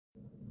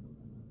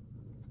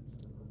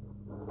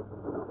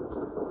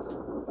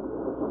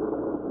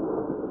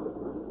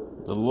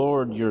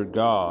Lord your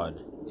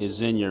God is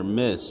in your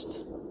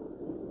midst,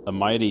 a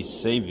mighty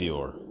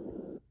Savior.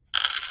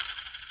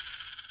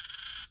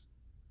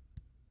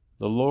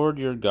 The Lord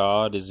your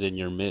God is in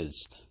your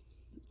midst,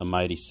 a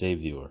mighty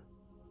Savior.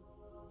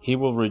 He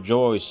will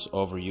rejoice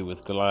over you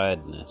with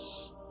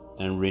gladness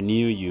and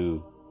renew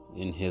you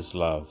in his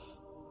love.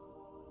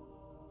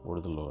 Word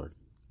of the Lord.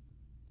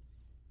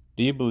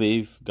 Do you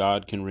believe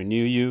God can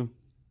renew you?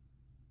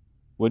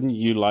 Wouldn't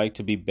you like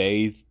to be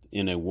bathed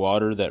in a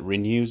water that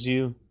renews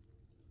you?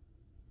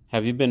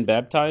 Have you been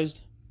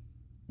baptized?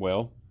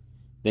 Well,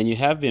 then you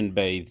have been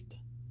bathed,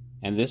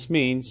 and this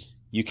means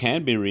you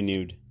can be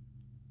renewed.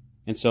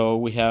 And so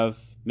we have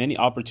many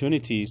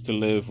opportunities to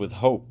live with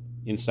hope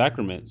in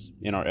Sacraments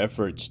in our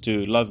efforts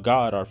to love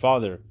God, our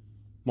Father,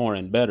 more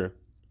and better.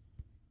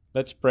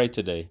 Let's pray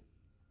today.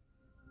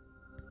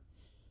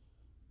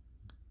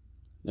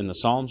 In the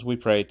Psalms we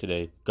pray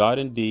today, God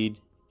indeed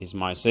is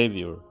my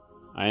Savior.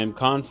 I am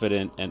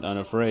confident and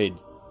unafraid.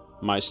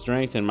 My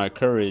strength and my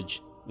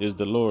courage is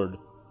the Lord,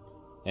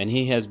 and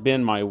he has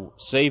been my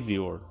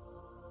Savior.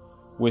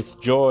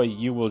 With joy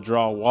you will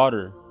draw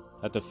water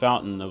at the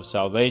fountain of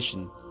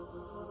salvation.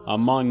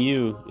 Among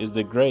you is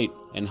the great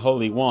and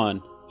holy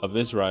one of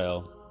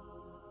Israel.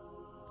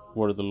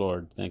 Word of the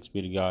Lord. Thanks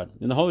be to God.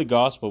 In the Holy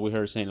Gospel, we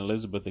heard St.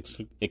 Elizabeth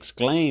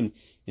exclaim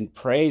in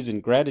praise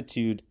and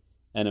gratitude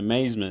and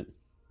amazement,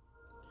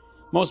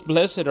 "Most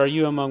blessed are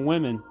you among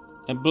women,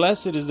 and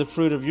blessed is the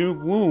fruit of your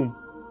womb."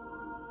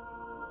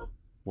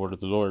 Word of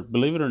the Lord.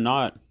 Believe it or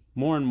not,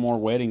 more and more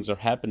weddings are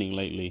happening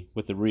lately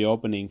with the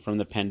reopening from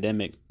the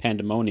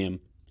pandemonium.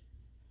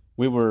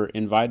 We were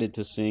invited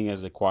to sing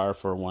as a choir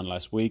for one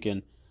last week,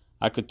 and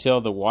I could tell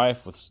the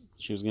wife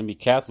she was going to be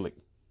Catholic.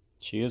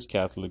 She is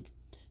Catholic.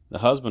 The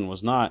husband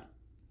was not.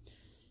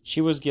 She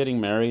was getting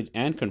married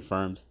and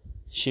confirmed.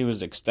 She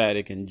was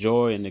ecstatic in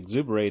joy and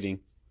exuberating,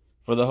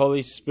 for the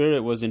Holy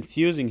Spirit was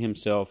infusing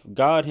himself,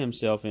 God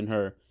himself, in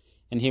her,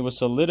 and he was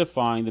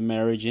solidifying the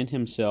marriage in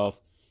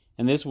himself,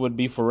 and this would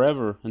be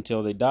forever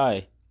until they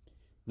die.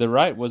 The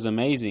rite was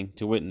amazing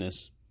to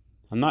witness.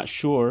 I'm not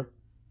sure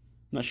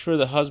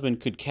the husband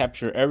could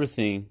capture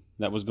everything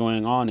that was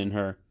going on in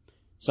her.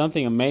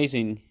 Something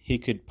amazing he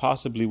could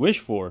possibly wish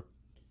for.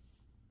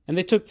 And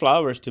they took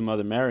flowers to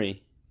Mother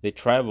Mary. They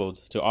traveled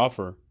to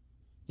offer.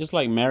 Just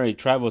like Mary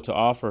traveled to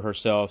offer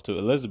herself to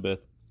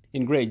Elizabeth,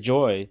 in great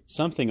joy,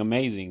 something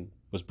amazing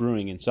was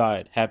brewing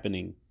inside,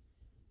 happening.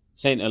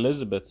 Saint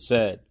Elizabeth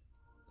said,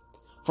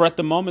 "For at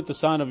the moment the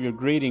sound of your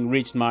greeting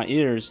reached my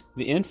ears,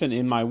 the infant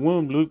in my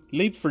womb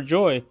leaped for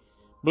joy.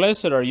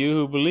 Blessed are you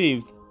who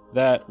believed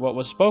that what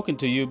was spoken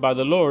to you by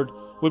the Lord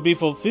would be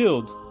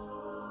fulfilled."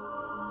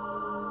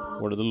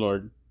 Word of the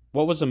Lord.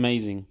 What was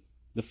amazing?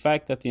 The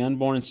fact that the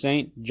unborn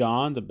Saint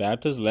John the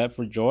Baptist leapt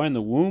for joy in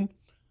the womb?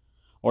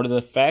 Or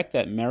the fact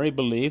that Mary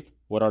believed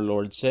what our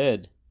Lord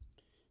said?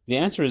 The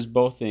answer is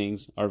both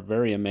things are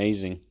very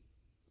amazing.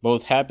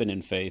 Both happen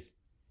in faith.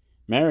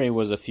 Mary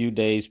was a few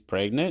days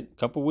pregnant, a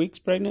couple weeks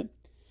pregnant,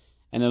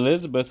 and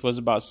Elizabeth was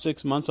about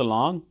 6 months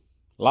along.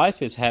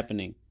 Life is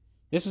happening.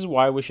 This is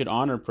why we should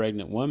honor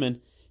pregnant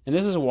women, and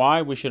this is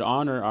why we should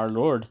honor our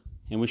Lord,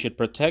 and we should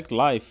protect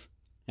life.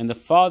 And the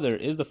Father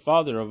is the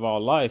Father of all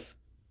life.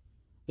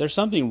 There's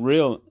something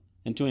real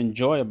and to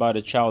enjoy about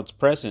a child's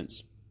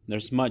presence.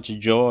 There's much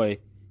joy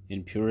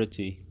in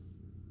purity.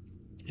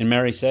 And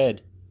Mary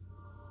said,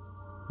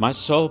 "My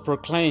soul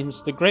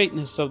proclaims the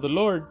greatness of the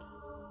Lord.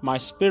 My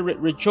spirit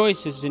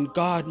rejoices in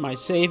God my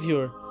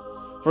Savior,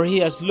 for he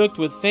has looked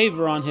with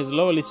favor on his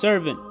lowly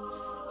servant.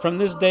 From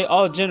this day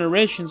all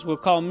generations will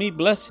call me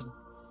blessed.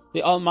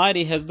 The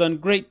Almighty has done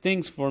great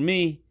things for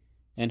me,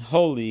 and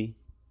holy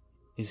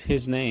is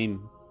his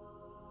name."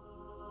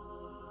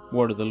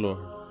 Word of the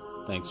Lord.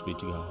 Thanks be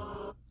to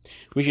God.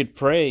 We should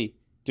pray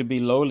to be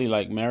lowly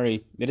like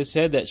Mary. It is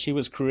said that she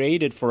was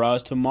created for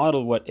us to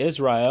model what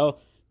Israel,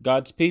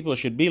 God's people,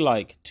 should be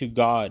like to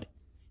God.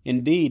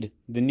 Indeed,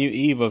 the new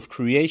eve of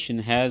creation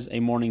has a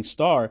morning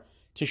star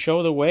to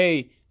show the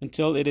way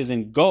until it is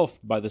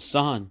engulfed by the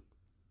Son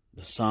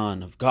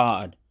of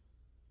God.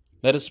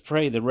 Let us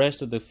pray the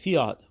rest of the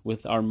fiat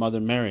with our Mother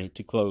Mary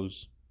to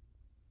close.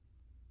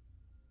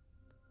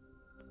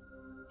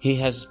 He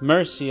has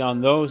mercy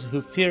on those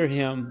who fear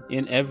him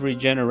in every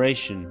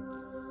generation.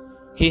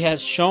 He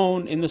has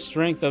shown in the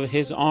strength of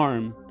his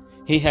arm.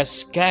 He has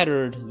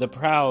scattered the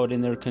proud in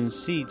their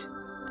conceit.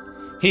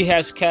 He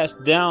has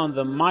cast down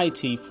the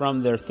mighty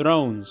from their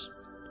thrones.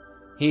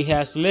 He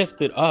has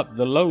lifted up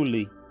the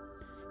lowly.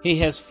 He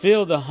has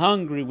filled the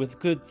hungry with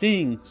good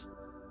things,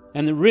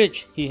 and the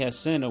rich he has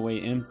sent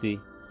away empty.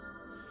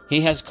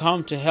 He has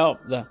come to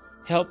the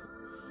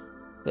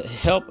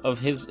help of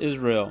his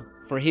Israel,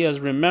 for he has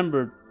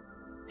remembered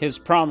his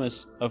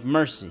promise of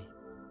mercy.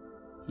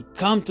 He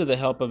come to the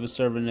help of his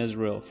servant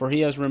Israel, for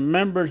he has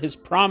remembered his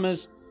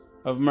promise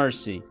of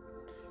mercy,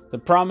 the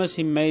promise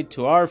he made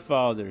to our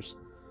fathers,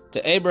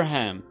 to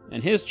Abraham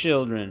and his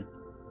children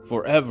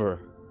forever.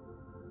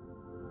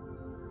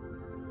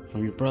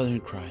 From your brother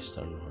in Christ,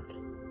 our Lord,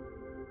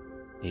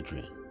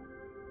 Adrian,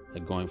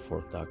 at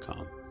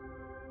goingforth.com.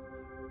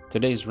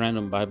 Today's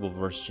random Bible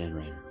verse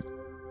generator.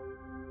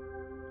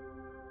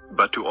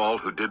 But to all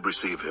who did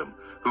receive him,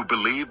 who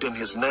believed in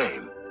his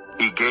name,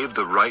 he gave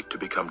the right to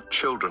become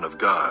children of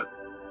God.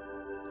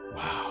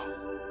 Wow,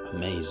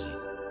 amazing.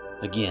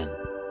 Again.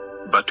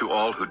 But to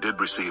all who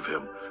did receive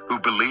him, who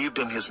believed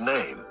in his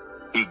name,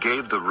 he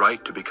gave the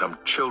right to become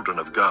children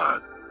of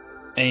God.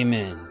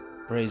 Amen.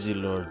 Praise the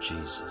Lord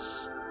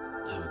Jesus.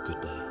 Have a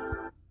good day.